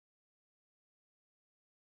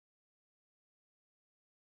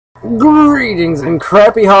Greetings and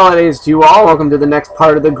crappy holidays to you all. Welcome to the next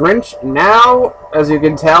part of the Grinch. Now, as you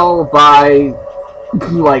can tell by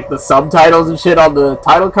like the subtitles and shit on the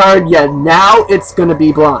title card, yeah, now it's gonna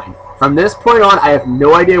be blind. From this point on, I have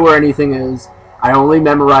no idea where anything is. I only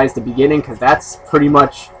memorized the beginning because that's pretty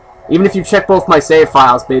much, even if you check both my save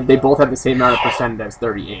files, they both have the same amount of percentage as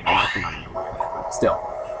 38. I'm not even aware of that, but still,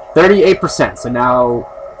 38%. So now,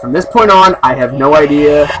 from this point on, I have no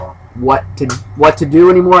idea what to do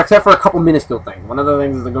anymore, except for a couple minuscule things. One of the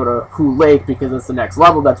things is to go to Who Lake because it's the next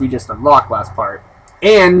level that we just unlocked last part,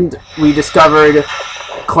 and we discovered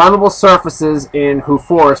climbable surfaces in Who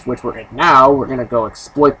Forest, which we're in now. We're gonna go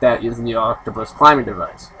exploit that using the octopus climbing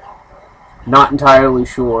device. Not entirely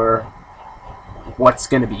sure what's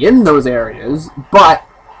gonna be in those areas, but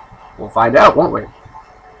we'll find out, won't we?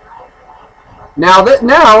 Now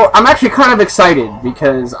I'm actually kind of excited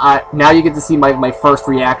because now you get to see my first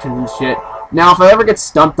reaction and shit. Now, if I ever get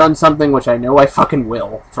stumped on something, which I know I fucking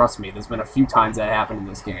will, trust me, there's been a few times that happened in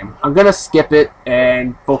this game, I'm gonna skip it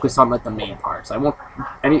and focus on like the main parts. I won't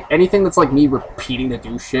anything that's like me repeating to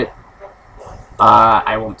do shit.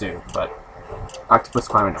 I won't do. But octopus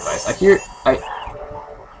climbing device.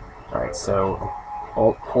 Alright, so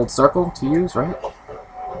hold circle to use, right?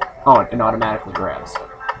 Oh, it automatically grabs.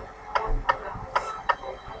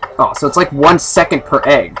 Oh, so it's like 1 second per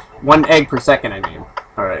egg. 1 egg per second, I mean.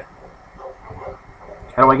 Alright.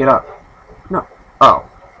 How do I get up? No. Oh.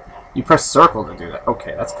 You press circle to do that.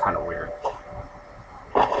 Okay, that's kind of weird.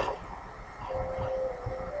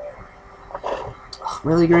 Oh,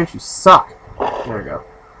 really, Grinch? You suck. There we go.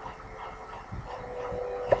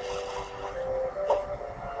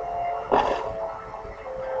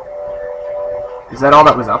 Is that all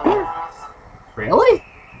that was up here? Really?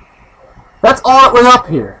 That's all that was up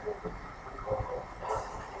here.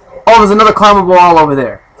 Oh, there's another climbable wall over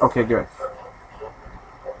there. Okay, good.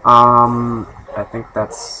 I think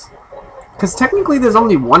that's... Because technically there's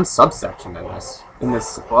only one subsection in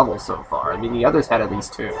this level so far. I mean, the others had at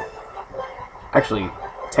least 2. Actually,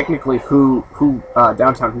 technically,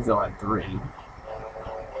 Downtown Whoville had 3.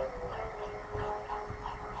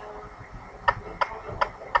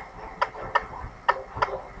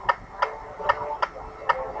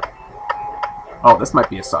 Oh, this might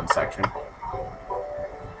be a subsection.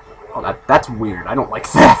 Oh, that's weird. I don't like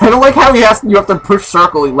that. I don't like how you have to push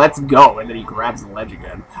circle, he lets go, and then he grabs the ledge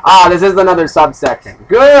again. Ah, this is another subsection.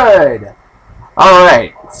 Good!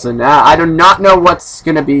 Alright, so now I do not know what's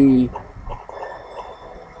gonna be...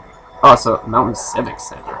 Oh, so Mountain Civic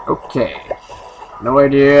Center. Okay. No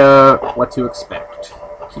idea what to expect.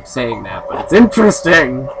 I keep saying that, but it's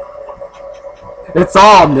interesting! It's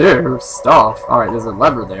all new stuff. Alright, there's a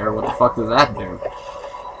lever there. What the fuck does that do?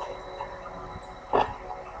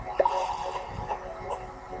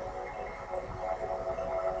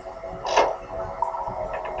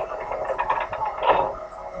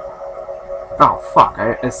 Oh, fuck.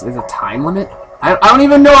 Is a time limit? I don't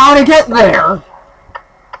even know how to get there!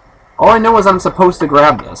 All I know is I'm supposed to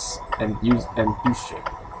grab this and do shit.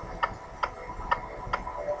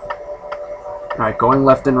 Alright, going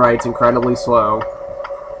left and right's incredibly slow.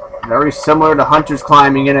 Very similar to Hunter's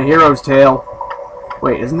climbing in A Hero's Tale.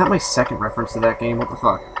 Wait, isn't that my second reference to that game? What the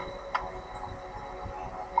fuck?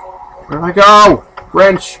 Where do I go?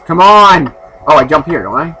 Grinch, come on! Oh, I jump here,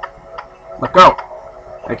 don't I? Let go!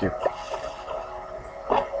 Thank you.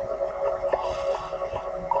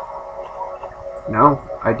 No,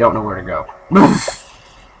 I don't know where to go.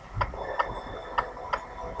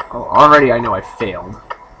 Oh, already I know I failed.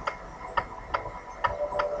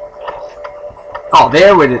 Oh,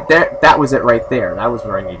 that was it right there. That was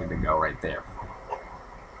where I needed to go, right there.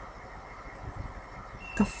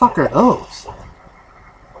 What the fuck are those?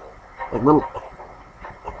 Like little...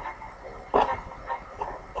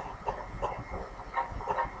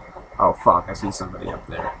 Oh, fuck, I see somebody up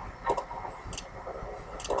there.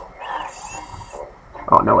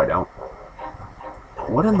 Oh, no, I don't.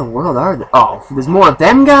 What in the world are they? Oh, there's more of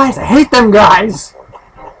them guys? I hate them guys!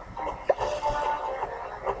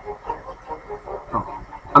 Oh.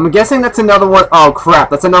 I'm guessing that's another one. Oh, crap.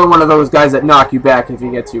 That's another one of those guys that knock you back if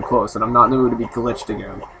you get too close, and I'm not new to be glitched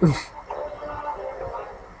again.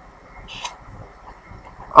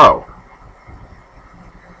 Oh.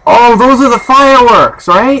 Oh, those are the fireworks,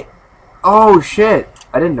 right? Oh, shit.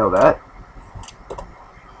 I didn't know that.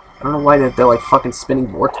 I don't know why they're like fucking spinning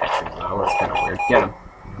vortexes, though. That's kind of weird. Get him.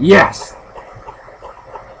 Yes!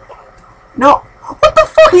 No! What the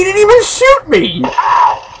fuck? He didn't even shoot me!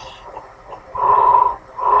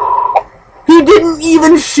 He didn't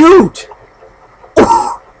even shoot!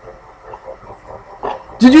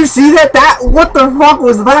 Did you see that? What the fuck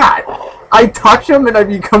was that? I touch him and I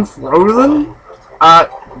become frozen?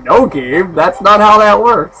 No game. That's not how that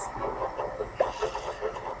works.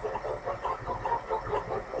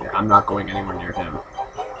 Yeah, I'm not going anywhere near him.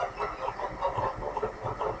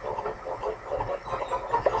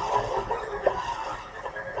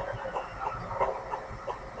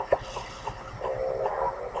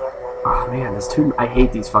 Oh man, there's too... I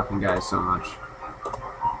hate these fucking guys so much.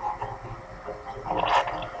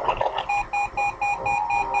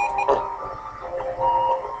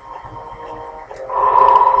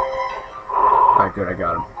 Alright, good, I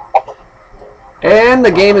got him. And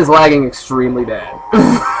the game is lagging extremely bad.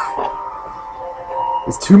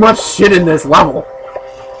 There's too much shit in this level.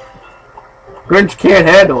 Grinch can't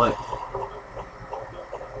handle it.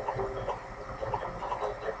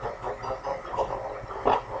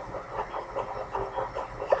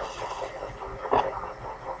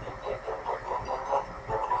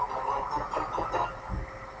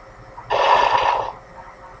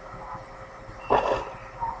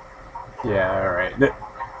 Yeah, alright.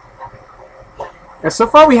 So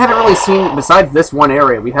far we haven't really seen, besides this one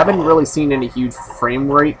area, we haven't really seen any huge frame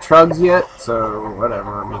rate chugs yet, so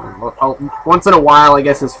whatever. I mean, once in a while I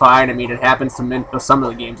guess is fine. I mean, it happens to some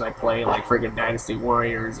of the games I play, like friggin' Dynasty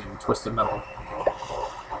Warriors and Twisted Metal.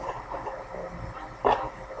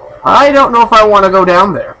 I don't know if I want to go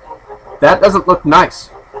down there. That doesn't look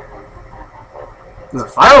nice. There's a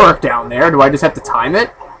firework down there. Do I just have to time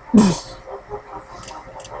it? Guess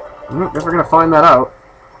we're gonna find that out.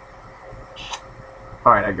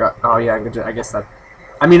 Alright, I got... Oh, yeah, I guess that...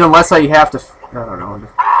 I mean, unless I have to... I don't know.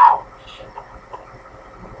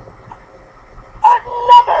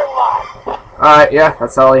 Alright, yeah,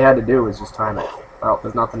 that's all he had to do was just time it. Well,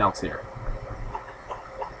 there's nothing else here.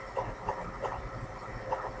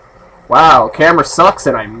 Wow, camera sucks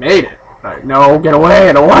and I made it. Right, no, get away,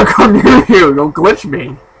 I don't want to come near you. You'll glitch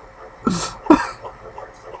me.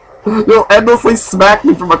 You'll endlessly smack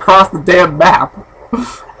me from across the damn map.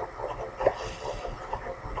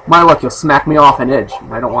 My luck, you'll smack me off an edge.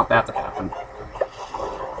 I don't want that to happen.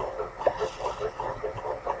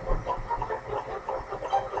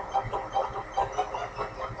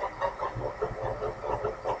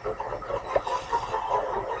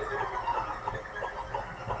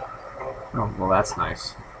 Oh, well, that's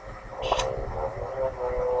nice.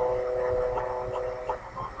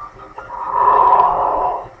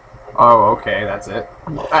 Oh, okay, that's it.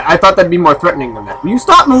 I thought that'd be more threatening than that. Will you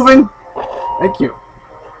stop moving? Thank you.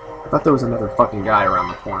 I thought there was another fucking guy around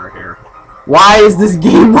the corner here. Why is this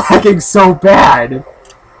game lagging so bad?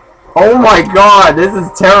 Oh my god, this is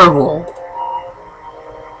terrible.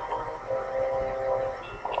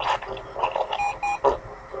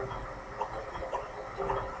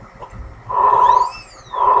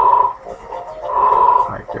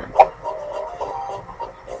 Alright, good.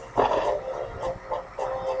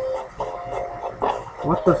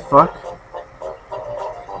 What the fuck?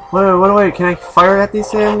 What do I... Can I fire at these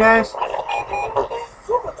damn guys?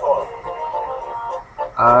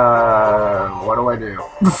 What do I do?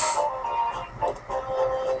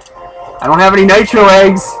 I don't have any nitro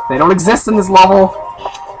eggs! They don't exist in this level!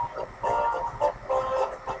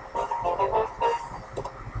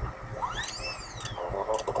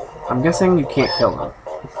 I'm guessing you can't kill them.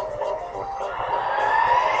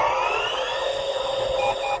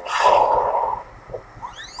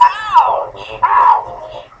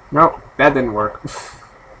 Nope, that didn't work.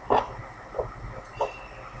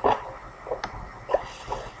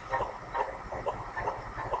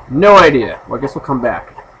 No idea. Well, I guess we'll come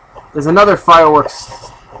back. There's another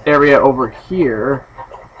fireworks area over here.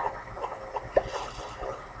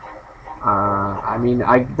 I mean,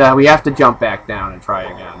 we have to jump back down and try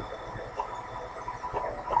again.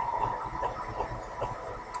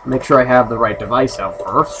 Make sure I have the right device out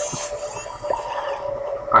first.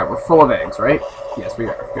 Alright, we're full of eggs, right? Yes, we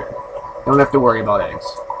are. Good. Don't have to worry about eggs.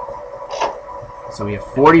 So we have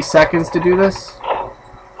 40 seconds to do this?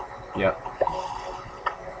 Yep.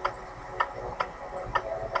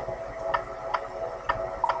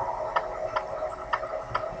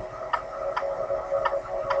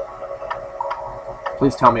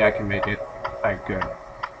 Please tell me I can make it. Alright, good.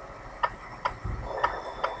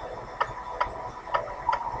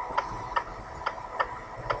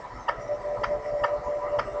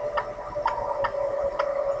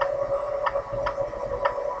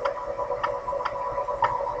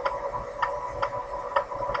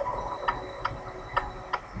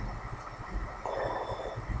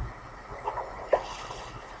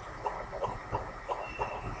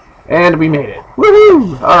 And we made it.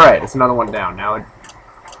 Woohoo! Alright, it's another one down. Now,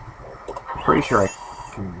 pretty sure I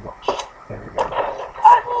can... There we go.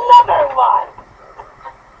 Another one!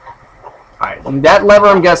 That lever,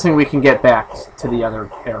 I'm guessing we can get back to the other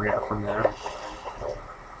area from there.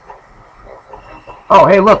 Oh,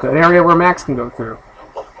 hey, look, an area where Max can go through.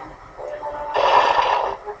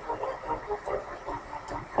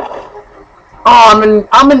 Oh,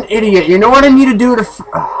 I'm an idiot. You know what I need to do to...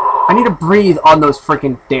 I need to breathe on those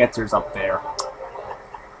freaking dancers up there.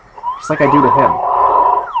 Just like I do to him.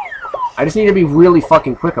 I just need to be really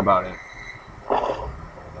fucking quick about it.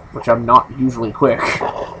 Which I'm not usually quick.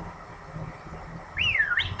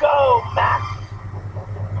 Go, Max!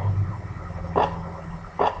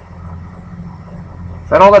 Is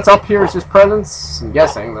that all that's up here is just presents? I'm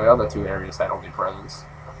guessing the other two areas had only presents.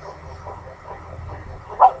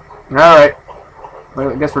 Alright.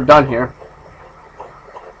 I guess we're done here.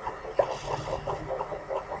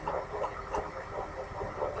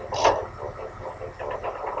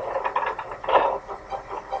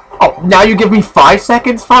 Oh, now you give me 5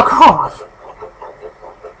 seconds? Fuck off!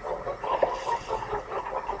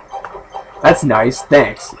 That's nice,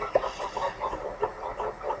 thanks.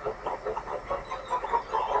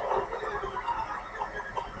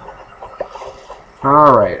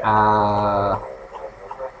 Alright, I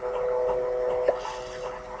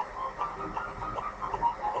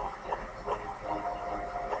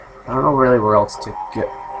don't know really where else to get...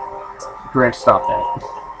 Grinch, stop that.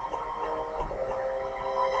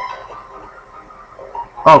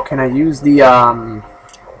 Oh, can I use the,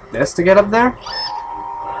 this to get up there?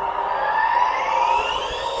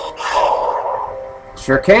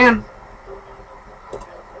 Sure can.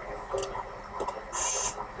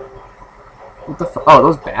 What the fu- Oh,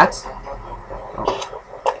 those bats? Oh.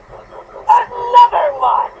 Another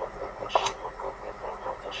one!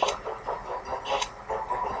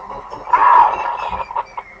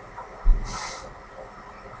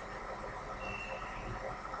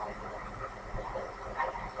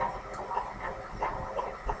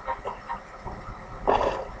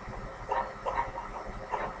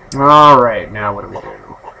 Alright, now what do we do?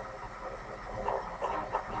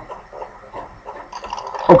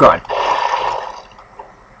 Oh god.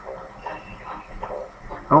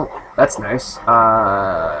 Oh, that's nice.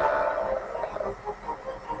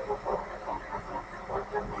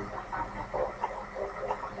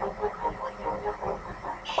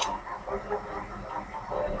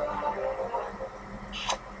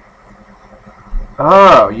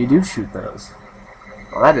 Oh, you do shoot those.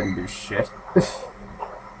 Well, that didn't do shit.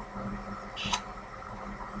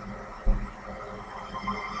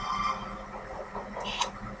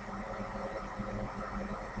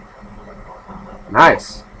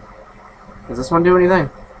 Nice. Does this one do anything?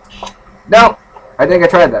 Nope. I think I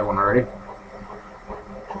tried that one already.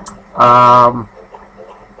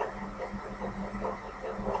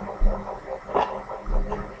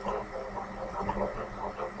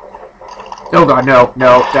 Oh god, no,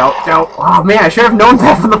 no, no, no. Oh man, I should have known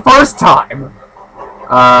that from the first time.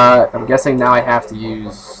 I'm guessing now I have to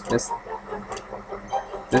use this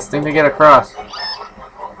thing to get across.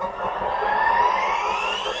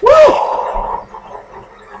 Woo!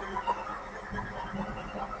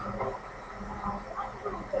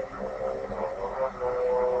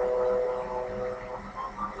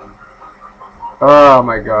 Oh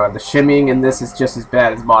my god, the shimmying in this is just as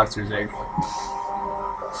bad as Monsters, Inc.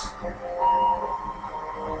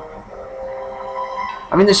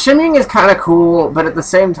 I mean, the shimmying is kind of cool, but at the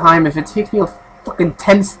same time, if it takes me a fucking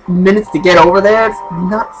 10 minutes to get over there, it's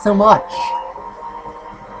not so much.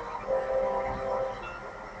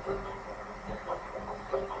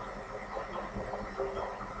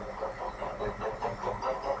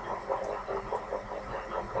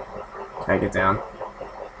 Can I get down?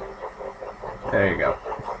 There you go.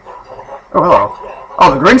 Oh, hello.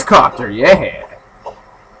 Oh, the Grinch copter, yeah!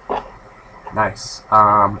 Nice.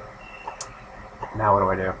 Now what do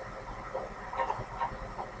I do?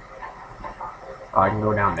 Oh, I can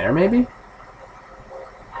go down there, maybe?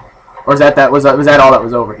 Or was that all that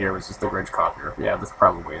was over here? Was just the Grinch copter? Yeah, that's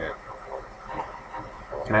probably it.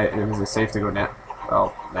 Is it safe to go down?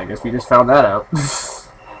 Well, I guess we just found that out.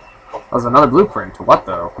 That was another blueprint. What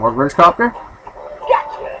though? More Grinch copter?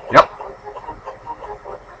 Gotcha. Yep.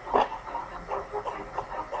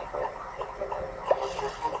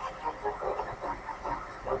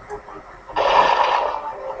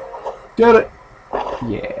 Get it.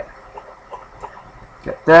 Yeah.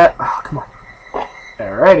 Get that. Oh, come on.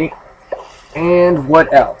 Alrighty. And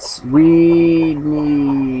what else? We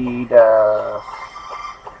need to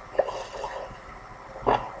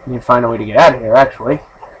find a way to get out of here, actually.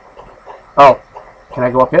 Oh. Can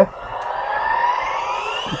I go up here?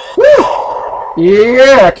 Woo!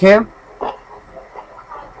 Yeah, I can.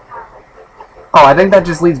 Oh, I think that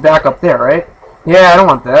just leads back up there, right? Yeah, I don't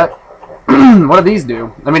want that. What do these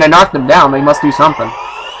do? I mean, I knocked them down. They must do something.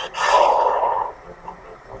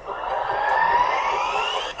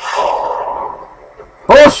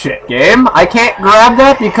 Bullshit, game. I can't grab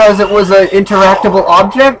that because it was an interactable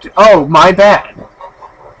object? Oh, my bad.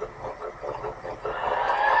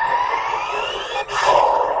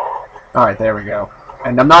 Alright, there we go.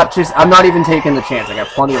 And I'm not even taking the chance. I got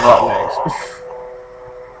plenty of rotten eggs.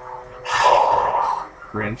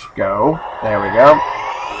 Grinch, go. There we go.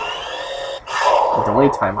 The delay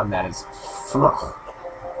time on that is...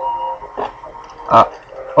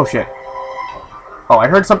 oh shit. Oh, I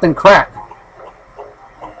heard something crack.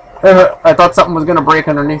 I thought something was gonna break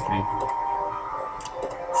underneath me.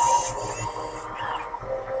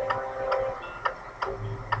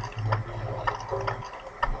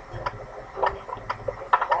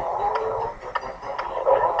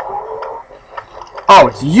 Oh,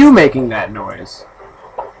 it's you making that noise.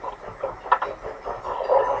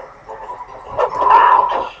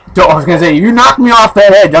 I was gonna say, you knocked me off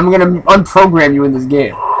that edge. I'm gonna unprogram you in this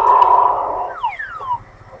game.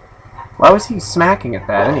 Why was he smacking at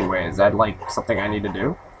that anyway? Is that like something I need to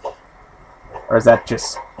do? Or is that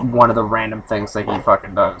just one of the random things that he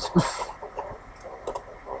fucking does?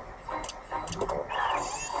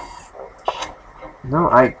 No,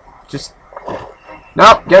 I just...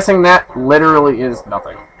 Nope, guessing that literally is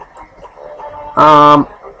nothing.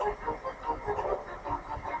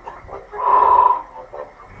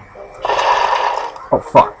 Oh,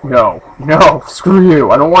 fuck. No. No. Screw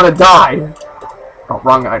you. I don't want to die. Oh,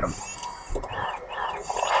 wrong item.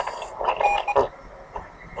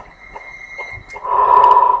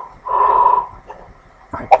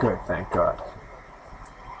 Alright, good. Thank God.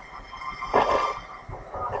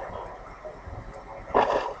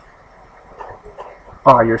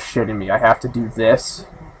 Oh, you're shitting me. I have to do this?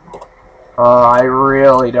 Oh, I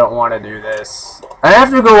really don't want to do this. I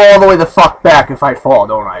have to go all the way the fuck back if I fall,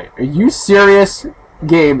 don't I? Are you serious?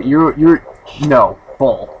 Game, you're... No.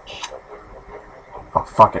 Bull. Oh,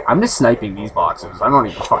 fuck it. I'm just sniping these boxes. I don't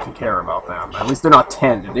even fucking care about them. At least they're not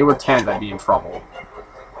 10. If they were 10, I'd be in trouble.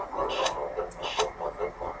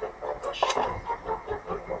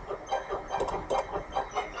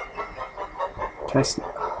 Can I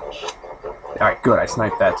Alright, good. I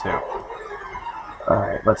sniped that too.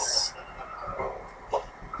 Alright, let's...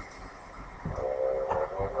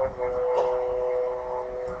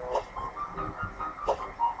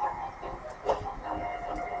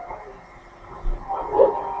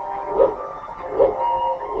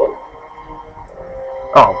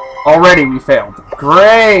 Oh, already we failed.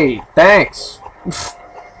 Great! Thanks!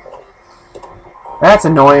 That's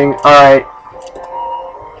annoying. Alright.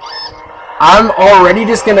 I'm already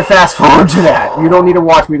just gonna fast forward to that. You don't need to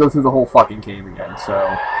watch me go through the whole fucking cave again,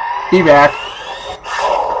 so... Be back.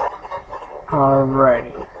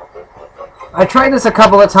 Alrighty. I tried this a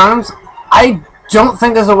couple of times. I don't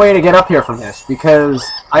think there's a way to get up here from this, because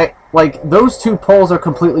like, those two poles are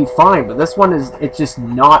completely fine, but this one is, it's just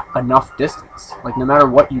not enough distance. Like, no matter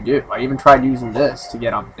what you do. I even tried using this to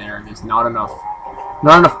get up there, and there's not enough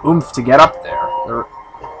oomph to get up there.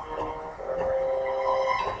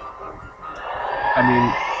 I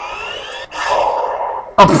mean...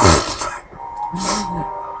 Oh,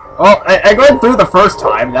 well, I went through the first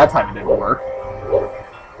time. That time it didn't work.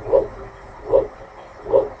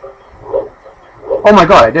 Oh my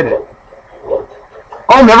god, I did it.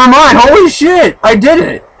 Oh, never mind. Holy shit. I did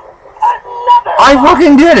it. I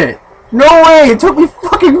fucking did it. No way. It took me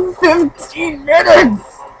fucking 15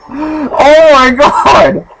 minutes. Oh my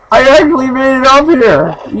god. I actually made it up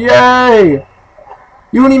here. Yay.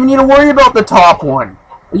 You don't even need to worry about the top one.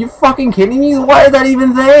 Are you fucking kidding me? Why is that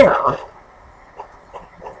even there?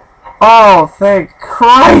 Oh, thank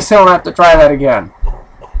Christ. I don't have to try that again.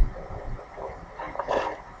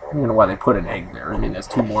 I don't know why they put an egg there. I mean, there's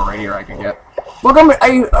two more right here I can get. Look,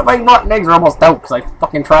 my rotten eggs are almost out because I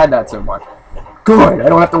fucking tried that so much. Good, I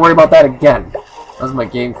don't have to worry about that again. As my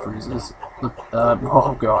game freezes.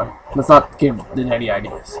 Oh god. Let's not give them any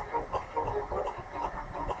ideas.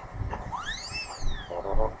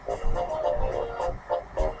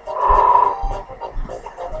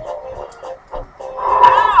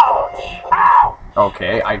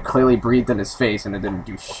 Okay, I clearly breathed in his face and it didn't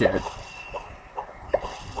do shit.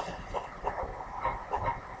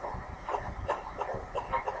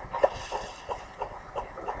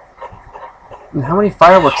 And how many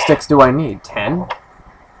firework sticks do I need? 10?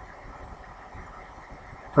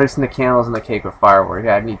 Placing the candles in the cake with fireworks.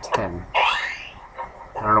 Yeah, I need 10.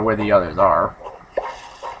 I don't know where the others are.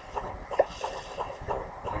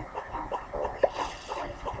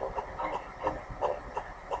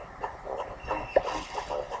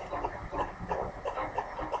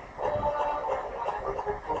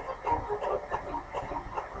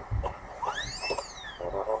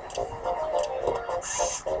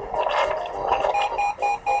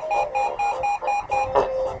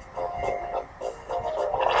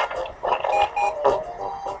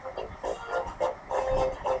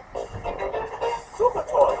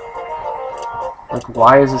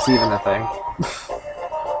 Why is this even a thing?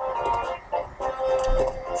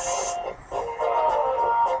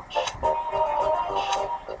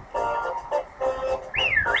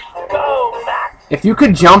 Go, Max! If you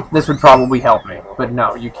could jump, this would probably help me. But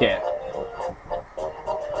no, you can't.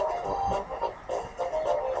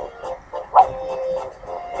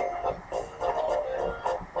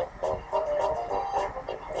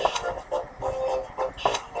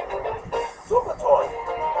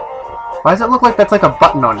 Why does it look like that's like a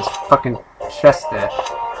button on his fucking chest there?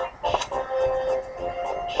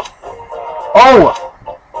 Oh!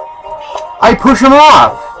 I push him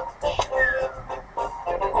off!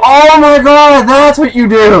 Oh my god, that's what you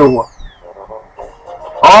do!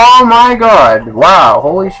 Oh my god, wow,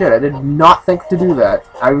 holy shit, I did not think to do that.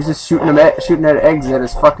 I was just shooting at eggs at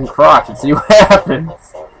his fucking crotch and see what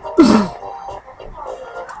happens.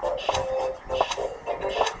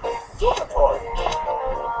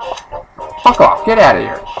 Fuck off, get out of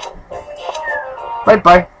here.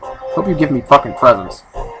 Bye-bye. Hope you give me fucking presents.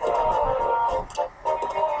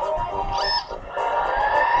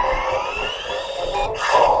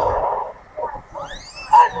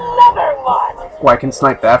 Another one! Oh, I can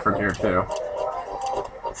snipe that from here, too.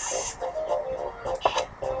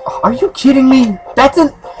 Are you kidding me? That's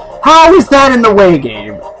an... How is that in the way,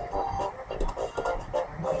 game?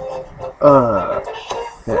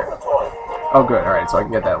 There. Oh, good. Alright, so I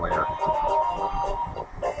can get that later.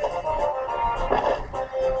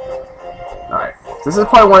 Alright. This is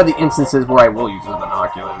probably one of the instances where I will use the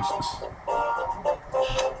binoculars.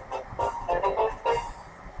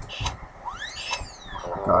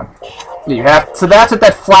 God. Yeah, you have... So that's what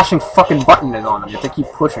that flashing fucking button is on them. You have to keep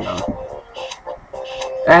pushing them.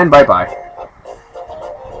 And bye-bye.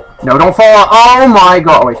 No, don't fall off. Oh my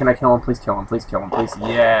god. Oh, wait, can I kill him? Please kill him. Please kill him. Please.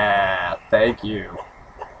 Yeah. Thank you.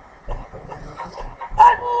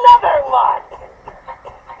 Another one!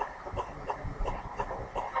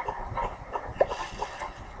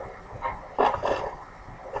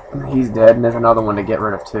 He's dead, and there's another one to get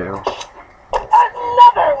rid of, too.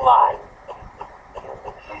 Another one!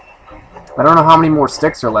 I don't know how many more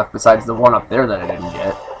sticks are left besides the one up there that I didn't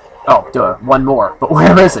get. Oh, duh. One more. But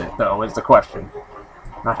where is it, though, is the question.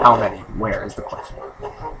 Not how many. Where is the question.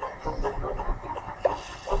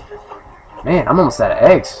 Man, I'm almost out of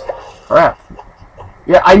eggs. Crap.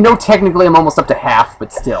 Yeah, I know technically I'm almost up to half,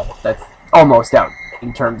 but still. That's almost out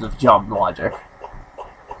in terms of job logic.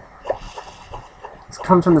 This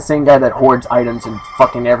comes from the same guy that hoards items in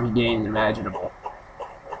fucking every game imaginable.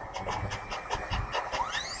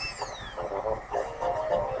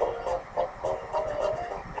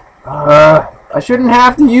 I shouldn't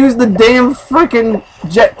have to use the damn freaking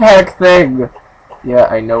jetpack thing! Yeah,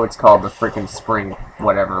 I know it's called the freaking spring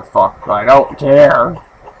whatever, fuck, but I don't care.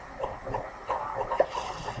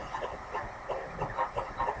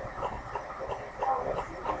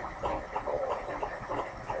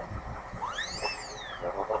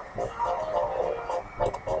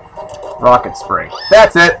 Rocket spring.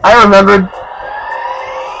 That's it! I remembered!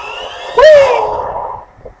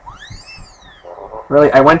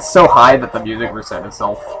 Really, I went so high that the music reset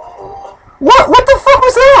itself. What the fuck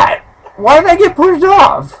was that? Why did I get pushed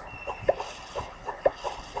off?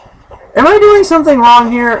 Am I doing something wrong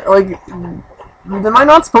here? Like, am I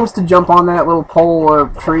not supposed to jump on that little pole or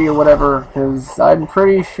tree or whatever? Because I'm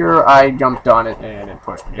pretty sure I jumped on it and it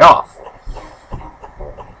pushed me off.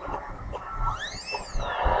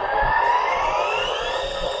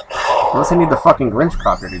 Unless I need the fucking Grinch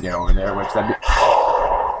copter to get over there, which that'd be...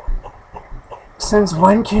 Since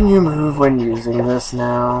when can you move when using this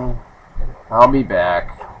now? I'll be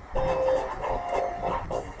back.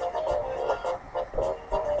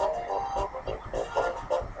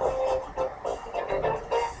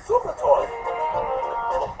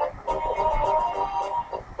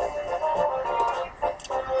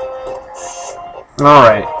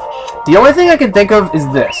 Alright. The only thing I can think of is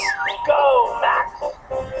this. Go, Max!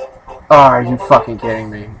 Oh, are you fucking kidding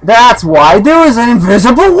me? That's why there was an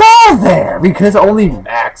invisible wall there! Because only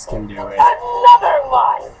Max can do it. Another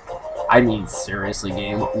one! I mean, seriously,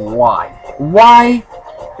 game, why? Why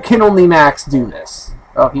can only Max do this?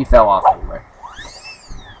 Oh, he fell off anyway.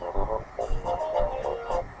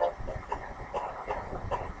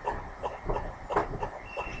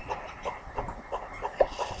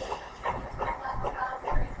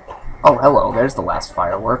 Oh, hello, there's the last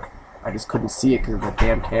firework. I just couldn't see it because of the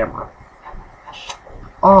damn camera.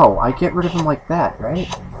 Oh, I get rid of him like that, right?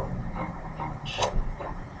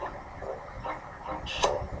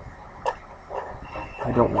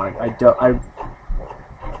 I don't want to.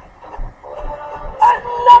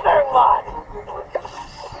 Another one!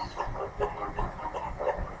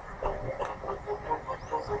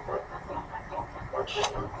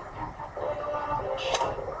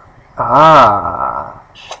 Ah.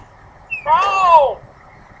 No!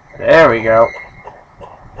 There we go.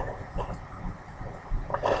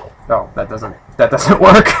 Oh, that doesn't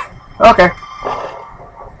work. Okay.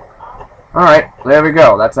 Alright, there we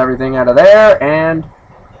go. That's everything out of there, and...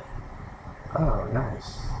 Oh,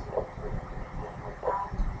 nice.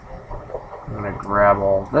 I'm gonna grab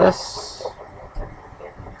all this.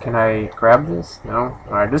 Can I grab this? No?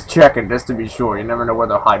 Alright, just checking, just to be sure. You never know where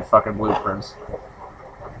they'll hide fucking blueprints.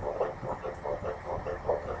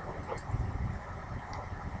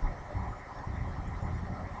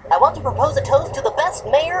 I want to propose a toast to the best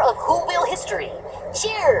mayor of Whoville history.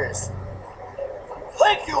 Cheers!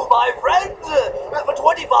 Thank you, my friend. For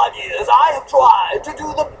 25 years, I have tried to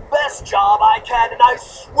do the best job I can, and I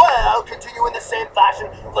swear I'll continue in the same fashion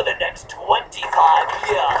for the next 25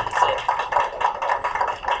 years.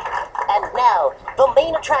 And now, the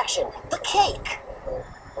main attraction, the cake.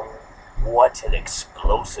 What an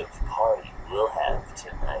explosive party we'll have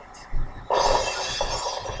tonight.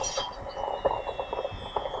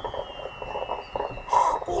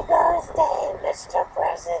 Happy birthday, Mr.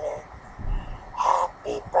 President.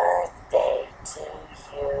 Happy birthday to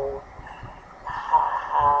you. Ha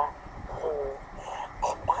ha hoo.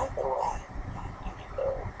 And by the way,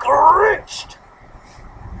 Grinch!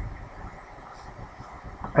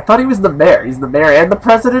 I thought he was the mayor. He's the mayor and the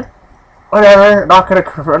president? Whatever.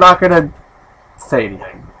 We're not gonna say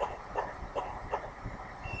anything.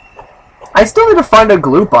 I still need to find a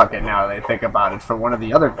glue bucket now that I think about it for one of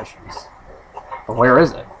the other missions. But where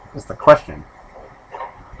is it? Is the question.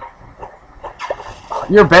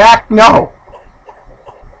 You're back? No!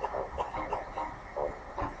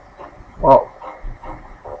 Whoa.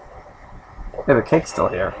 Hey, the cake's still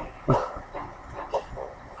here. Oh,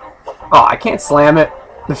 I can't slam it.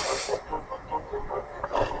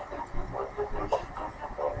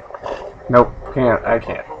 Nope, can't. I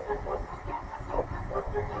can't.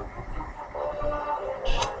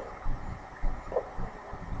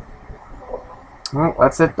 Well,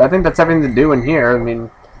 that's it. I think that's everything to do in here. I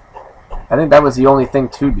mean, I think that was the only thing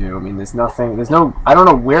to do. I mean, there's nothing. There's no. I don't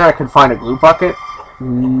know where I could find a glue bucket.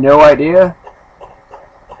 No idea.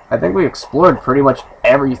 I think we explored pretty much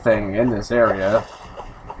everything in this area.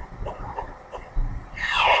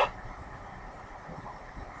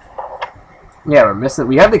 Yeah, we're missing.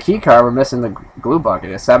 We have the key card. We're missing the glue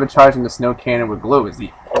bucket. Sabotaging the snow cannon with glue is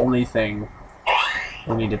the only thing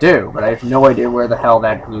we need to do. But I have no idea where the hell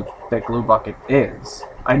that glue bucket is.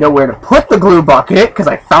 I know where to put the glue bucket because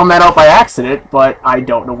I found that out by accident, but I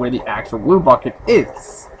don't know where the actual glue bucket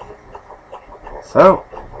is. So,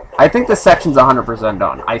 I think this section's 100%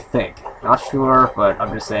 done. I think. Not sure, but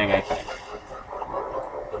I'm just saying I think.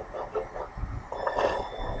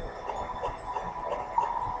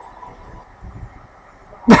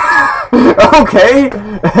 Okay!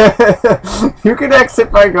 You can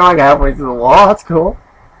exit by going halfway through the wall, that's cool.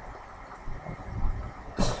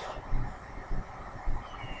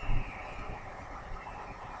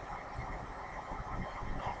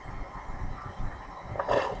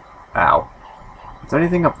 Ow. Is there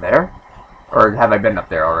anything up there? Or have I been up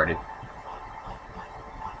there already?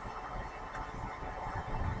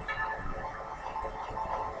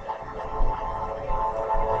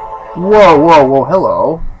 Whoa, whoa, whoa,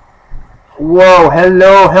 hello. Whoa,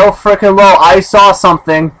 hello, hell frickin' low. I saw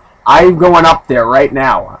something. I'm going up there right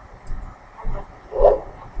now.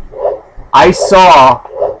 I saw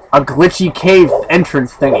a glitchy cave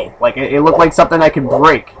entrance thingy. Like, it looked like something I could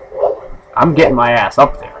break. I'm getting my ass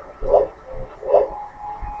up there.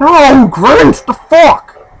 No, Grinch, the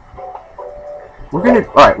fuck?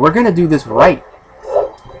 Alright, we're gonna do this right.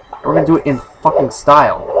 We're gonna do it in fucking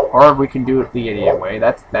style. Or we can do it the idiot way.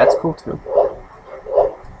 That's cool too.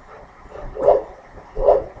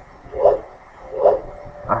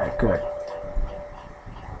 Alright, good.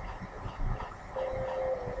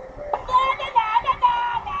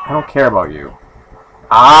 I don't care about you.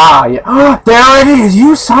 Ah, yeah. There it is!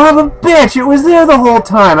 You son of a bitch! It was there the whole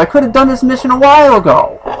time! I could have done this mission a while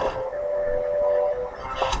ago!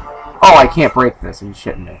 Oh, I can't break this. Are you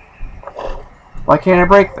shitting me? Why can't I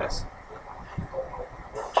break this?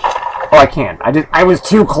 Oh, I can. I was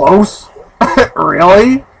too close?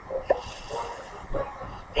 Really?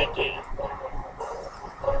 Vicky.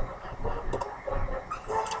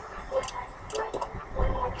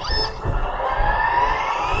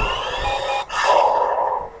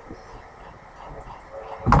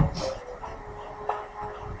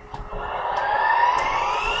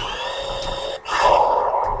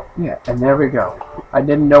 Yeah, and there we go. I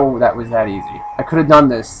didn't know that was that easy. I could have done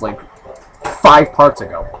this, like, 5 parts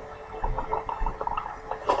ago.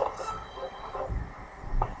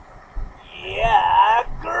 Yeah,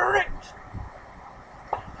 Grinch.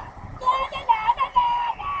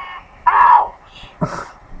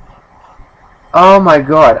 Oh my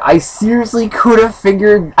god, I seriously could have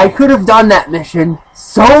figured... I could have done that mission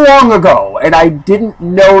so long ago, and I didn't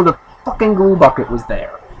know the fucking glue bucket was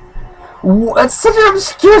there. That's such an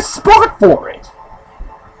obscure spot for it.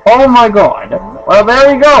 Oh my god. Well,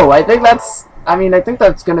 there we go. I think that's... I think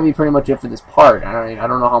that's going to be pretty much it for this part. I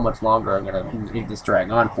don't know how much longer I'm going to need this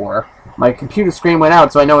drag on for. My computer screen went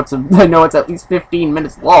out, so I know it's at least 15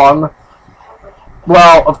 minutes long.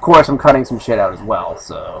 Well, of course, I'm cutting some shit out as well,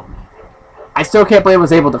 so... I still can't believe I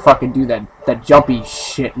was able to fucking do that jumpy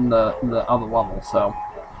shit in the other level, so...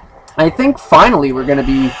 I think finally we're gonna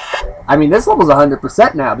be... this level's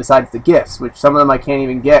 100% now, besides the gifts, which some of them I can't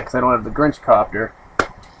even get because I don't have the Grinch copter.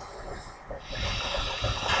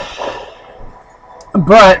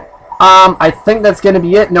 But, I think that's gonna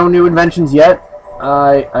be it. No new inventions yet.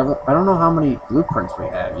 I don't know how many blueprints we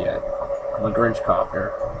have yet on the Grinch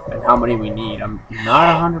copter, and how many we need. I'm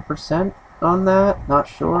not 100% on that, not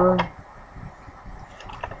sure.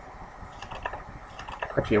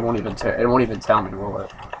 Actually, it won't even tell me, will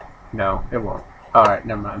it? No, it won't. Alright,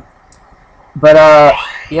 never mind. But,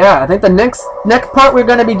 yeah, I think the next part we're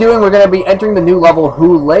going to be doing, we're going to be entering the new level,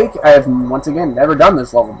 Who Lake. I have, once again, never done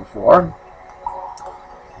this level before.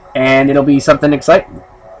 And it'll be something exciting.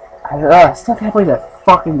 I still can't believe that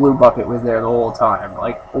fucking glue bucket was there the whole time.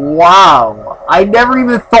 Like, wow. I never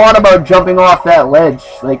even thought about jumping off that ledge.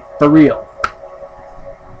 Like, for real.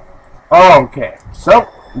 Okay, so...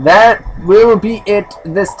 that will be it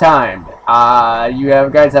this time. You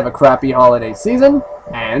guys have a crappy holiday season,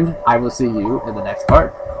 and I will see you in the next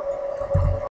part.